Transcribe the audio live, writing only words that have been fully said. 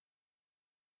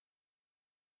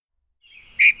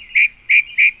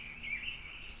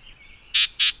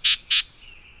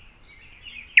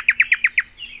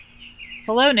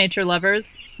Hello, nature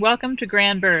lovers. Welcome to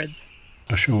Grand Birds,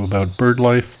 a show about bird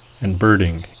life and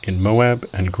birding in Moab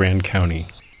and Grand County.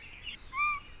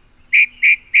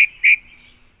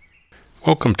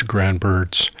 Welcome to Grand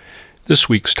Birds. This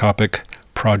week's topic,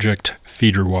 Project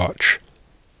Feeder Watch.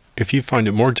 If you find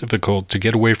it more difficult to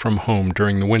get away from home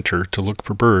during the winter to look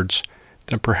for birds,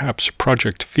 then perhaps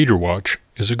Project Feeder Watch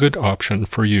is a good option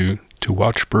for you to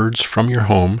watch birds from your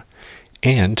home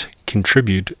and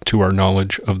contribute to our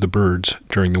knowledge of the birds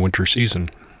during the winter season.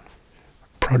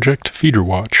 Project Feeder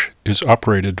Watch is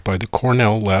operated by the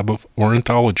Cornell Lab of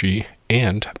Ornithology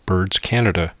and Birds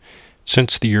Canada.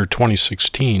 Since the year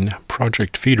 2016,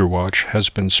 Project Feeder Watch has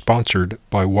been sponsored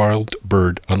by Wild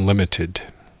Bird Unlimited.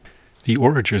 The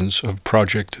origins of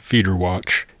Project Feeder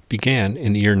Watch began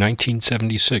in the year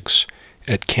 1976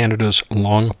 at Canada's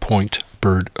Long Point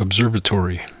Bird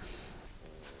Observatory.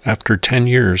 After 10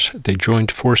 years, they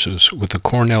joined forces with the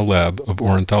Cornell Lab of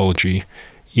Ornithology,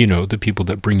 the people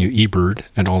that bring you eBird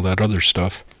and all that other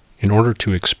stuff, in order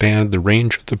to expand the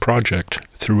range of the project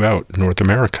throughout North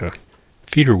America.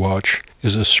 Feeder Watch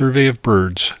is a survey of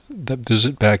birds that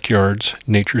visit backyards,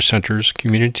 nature centers,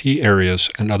 community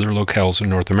areas, and other locales in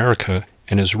North America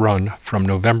and is run from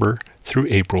November through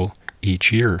April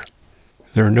each year.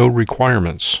 There are no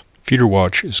requirements. Feeder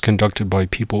Watch is conducted by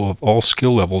people of all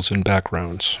skill levels and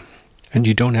backgrounds. And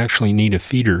you don't actually need a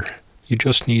feeder. You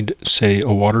just need, say,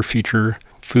 a water feature,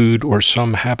 food, or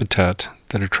some habitat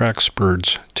that attracts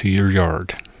birds to your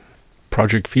yard.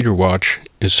 Project Feeder Watch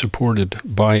is supported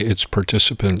by its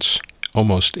participants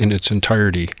almost in its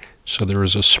entirety, so there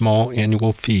is a small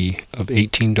annual fee of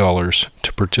 $18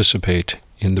 to participate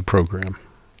in the program.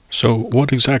 So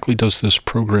what exactly does this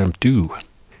program do?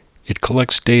 It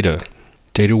collects data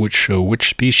which show which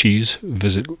species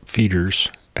visit feeders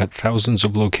at thousands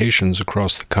of locations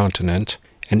across the continent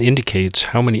and indicates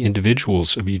how many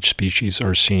individuals of each species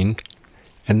are seen,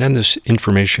 and then this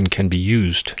information can be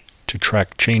used to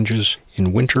track changes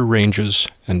in winter ranges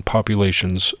and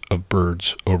populations of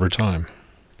birds over time.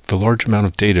 The large amount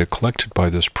of data collected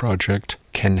by this project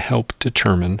can help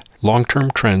determine long-term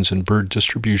trends in bird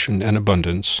distribution and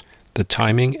abundance, the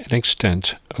timing and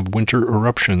extent of winter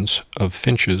eruptions of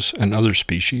finches and other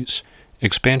species,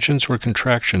 expansions or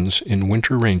contractions in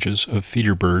winter ranges of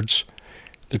feeder birds,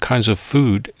 the kinds of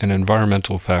food and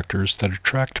environmental factors that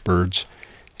attract birds,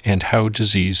 and how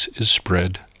disease is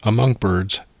spread among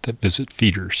birds that visit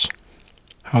feeders.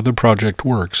 How the project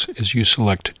works is you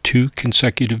select 2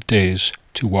 consecutive days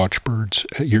to watch birds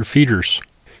at your feeders.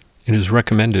 It is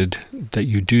recommended that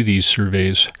you do these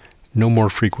surveys no more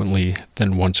frequently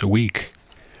than once a week.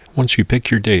 Once you pick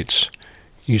your dates,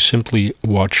 you simply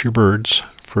watch your birds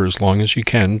for as long as you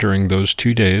can during those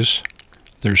 2 days.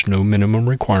 There's no minimum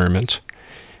requirement.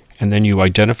 And then you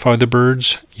identify the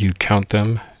birds, you count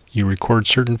them, you record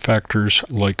certain factors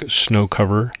like snow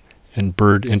cover and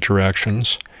bird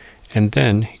interactions, and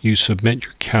then you submit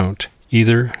your count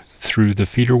either through the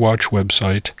Feeder Watch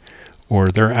website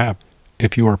or their app.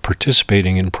 If you are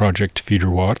participating in Project Feeder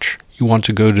Watch, you want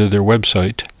to go to their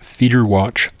website,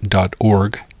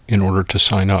 feederwatch.org, in order to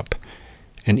sign up.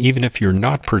 And even if you're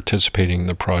not participating in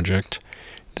the project,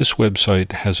 this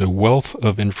website has a wealth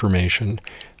of information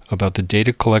about the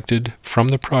data collected from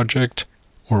the project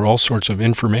or all sorts of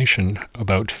information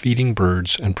about feeding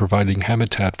birds and providing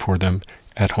habitat for them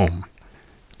at home.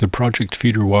 The Project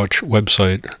Feeder Watch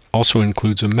website also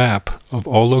includes a map of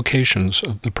all locations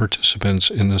of the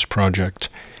participants in this project.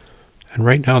 And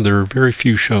right now there are very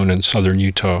few shown in southern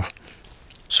Utah.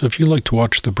 So if you like to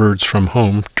watch the birds from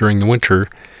home during the winter,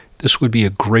 this would be a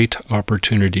great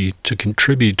opportunity to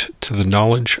contribute to the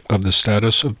knowledge of the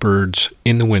status of birds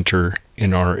in the winter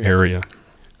in our area.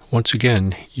 Once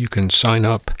again, you can sign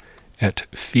up at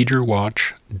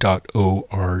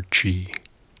feederwatch.org.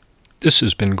 This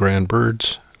has been Grand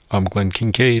Birds. I'm Glenn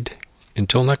Kincaid.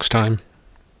 Until next time.